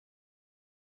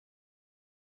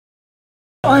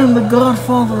I am the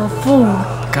godfather of food.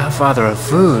 Godfather of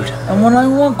food. And when I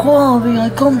want quality, I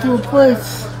come to a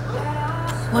place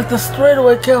like the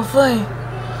Straightaway Cafe.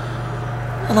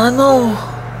 And I know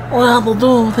what I have to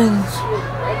do with things.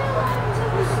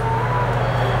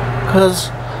 Because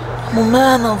I'm a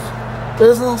man of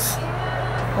business,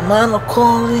 a man of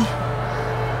quality.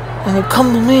 And you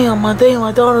come to me on my day,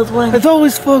 my daughter's wedding. As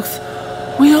always, folks,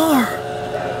 we are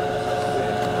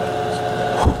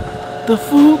the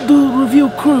Food Dude Review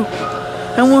crew.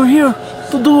 And we're here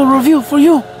to do a review for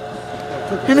you.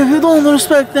 And if you don't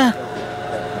respect that,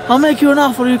 I'll make you an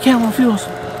offer you can't refuse.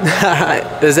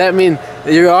 Does that mean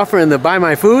you're offering to buy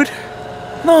my food?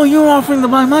 No, you're offering to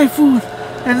buy my food.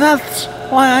 And that's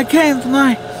why I came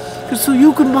tonight. Just so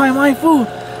you can buy my food.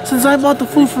 Since I bought the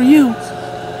food for you.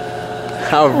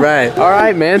 Alright.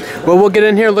 Alright, man. Well, we'll get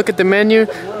in here, look at the menu,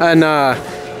 and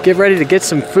get ready to get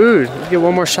some food. Let's get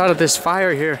one more shot of this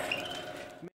fire here.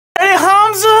 Hey,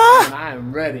 Hamza! I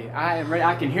am ready. I am ready.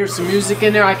 I can hear some music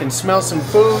in there. I can smell some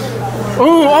food.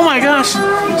 Ooh, oh my gosh.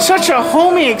 Such a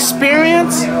homey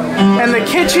experience. And the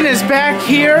kitchen is back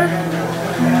here.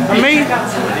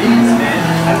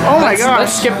 Oh my gosh.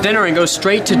 Let's skip dinner and go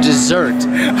straight to dessert.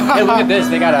 Hey, look at this.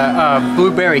 They got a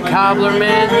blueberry cobbler,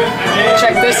 man.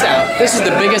 Check this out. This is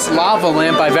the biggest lava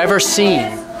lamp I've ever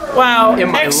seen. Wow, in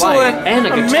my excellent, life. And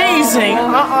amazing.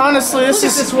 Honestly, this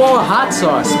is this wall of hot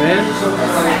sauce, man.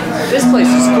 This place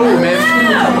is cool, man.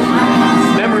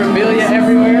 Memorabilia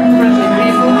everywhere.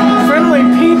 Friendly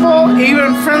people,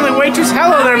 even friendly waitress.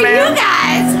 Hello there, man. You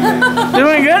guys.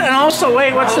 Doing good. And also,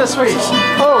 wait, what's this? Wait.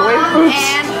 Oh, wait. Oops.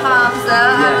 And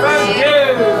Hamza.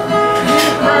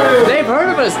 They've heard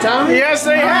of us, Tommy. Yes,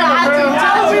 they have. I've been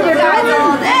telling you guys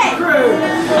all day.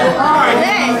 All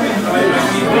day.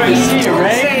 Good to see you,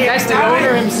 Ray. That's the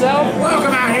owner himself.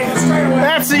 Welcome out here to Straightaway.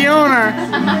 That's the owner.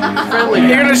 Friendly.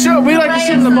 You're gonna show. We like to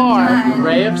sit in the bar.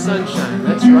 Ray of sunshine.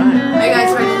 That's right. Are you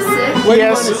guys ready to sit?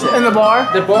 Yes, in the bar.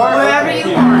 The bar. Wherever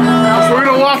you want. We're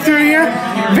gonna walk through here.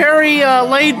 Very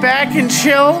laid back and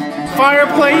chill.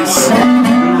 Fireplace.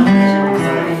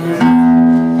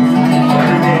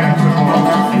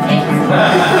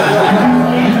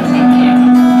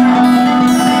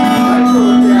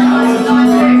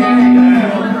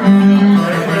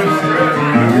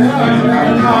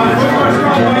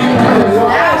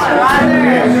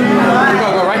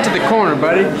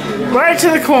 Right to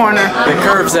the corner. The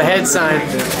curve's ahead sign.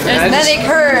 There's many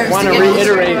curves. I want to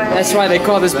reiterate, that's why they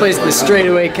call this place the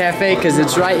Straightaway Cafe, because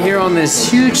it's right here on this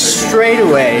huge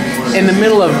straightaway in the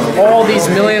middle of all these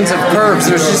millions of curves.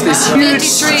 There's just this huge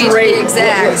straight.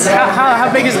 Exact. How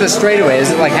big is the straightaway? Is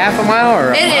it like half a mile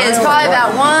or? It is probably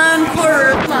about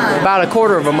 1/4 of a mile. About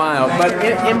 1/4 of a mile. But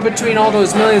in between all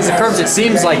those millions of curves, it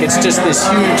seems like it's just this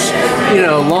huge, you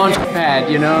know, launch pad,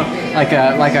 you know, like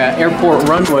a airport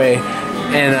runway.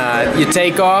 And you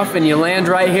take off and you land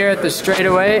right here at the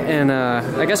Straightaway, and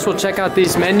I guess we'll check out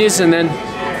these menus and then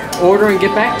order and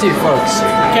get back to you folks.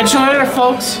 Catch you later,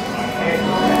 folks.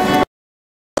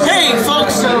 Hey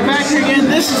folks, so back again.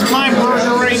 This is my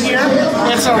burger right here.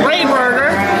 It's a Ray burger.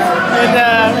 It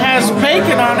has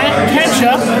bacon on it,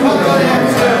 ketchup,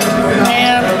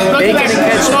 and look Bacon at that.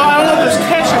 and ketchup. Oh, I don't know if there's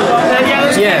ketchup on that. Yeah,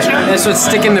 there's ketchup. That's what's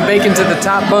sticking the bacon to the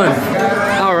top bun.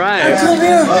 All right.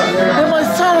 Am I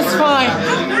satisfied?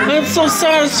 I'm so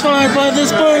satisfied by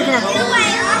this burger.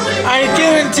 I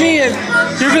guarantee it.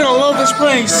 You're gonna love this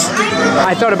place.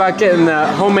 I thought about getting the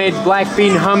homemade black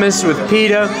bean hummus with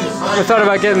pita. I thought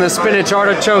about getting the spinach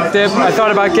artichoke dip. I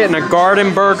thought about getting a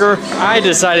garden burger. I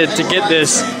decided to get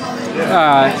this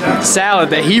salad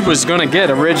that he was gonna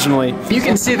get originally. You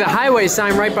can see the highway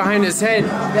sign right behind his head.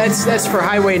 That's for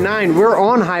Highway 9. We're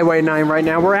on Highway 9 right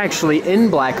now. We're actually in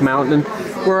Black Mountain.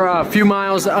 We're a few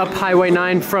miles up Highway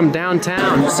 9 from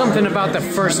downtown. Something about the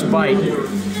first bite.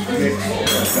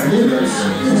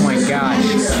 Oh my gosh.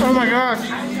 Oh my gosh.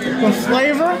 The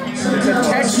flavor, the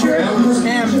texture,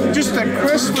 and just the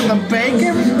crisp of the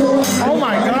bacon. Oh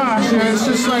my gosh. It's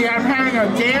just like I'm having a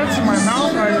dance in my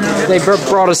mouth right now. They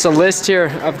brought us a list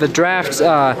here of the drafts.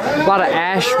 A lot of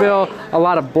Asheville, a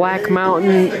lot of Black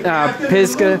Mountain,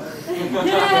 Pisgah,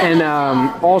 and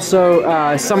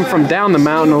also some from down the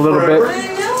mountain a little bit.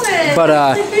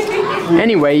 But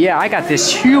anyway, yeah, I got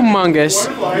this humongous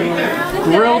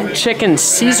grilled chicken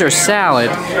Caesar salad,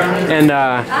 and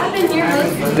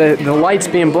the light's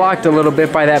being blocked a little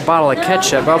bit by that bottle of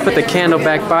ketchup. I'll put the candle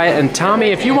back by it. And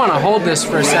Tommy, if you want to hold this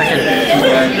for a second,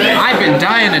 I've been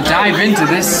dying to dive into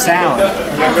this salad.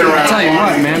 I'll tell you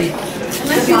what, man.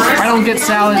 I don't get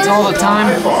salads all the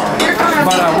time,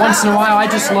 but once in a while I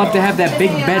just love to have that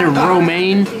big bed of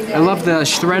romaine. I love the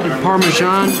shredded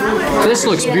Parmesan. This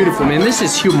looks beautiful, man. This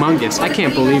is humongous. I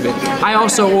can't believe it. I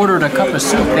also ordered a cup of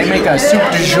soup. They make a soup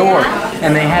du jour,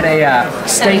 and they had a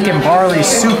steak and barley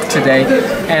soup today,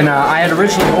 and I had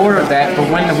originally ordered that,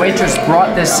 but when the waitress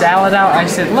brought this salad out, I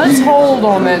said, let's hold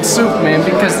on that soup, man,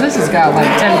 because this has got like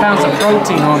 10 pounds of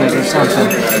protein on it or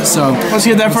something. So let's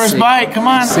get that first bite. Come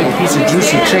on. Big piece of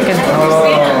juicy chicken.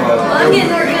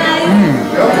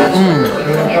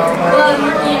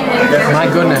 My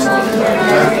goodness.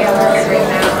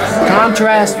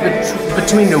 Contrast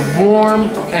between the warm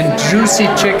and juicy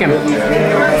chicken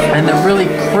and the really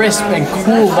crisp and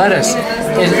cool lettuce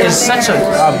is such a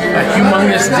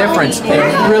humongous difference. They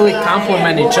really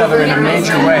complement each other in a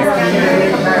major way.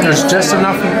 There's just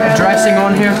enough dressing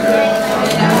on here.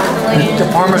 The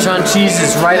Parmesan cheese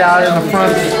is right out in the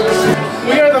front.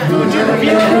 We are the food you're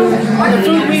reviewing. The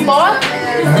food we bought.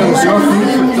 Your food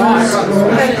for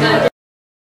thought.